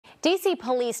D.C.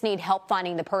 police need help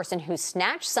finding the person who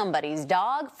snatched somebody's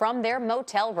dog from their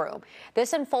motel room.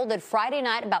 This unfolded Friday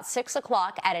night about 6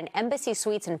 o'clock at an Embassy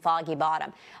Suites in Foggy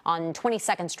Bottom on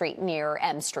 22nd Street near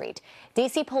M Street.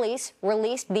 D.C. police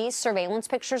released these surveillance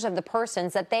pictures of the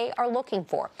persons that they are looking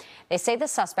for. They say the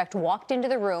suspect walked into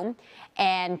the room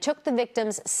and took the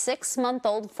victim's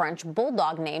 6-month-old French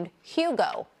bulldog named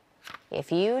Hugo.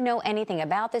 If you know anything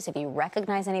about this, if you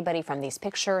recognize anybody from these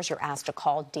pictures, you're asked to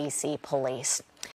call D.C. police.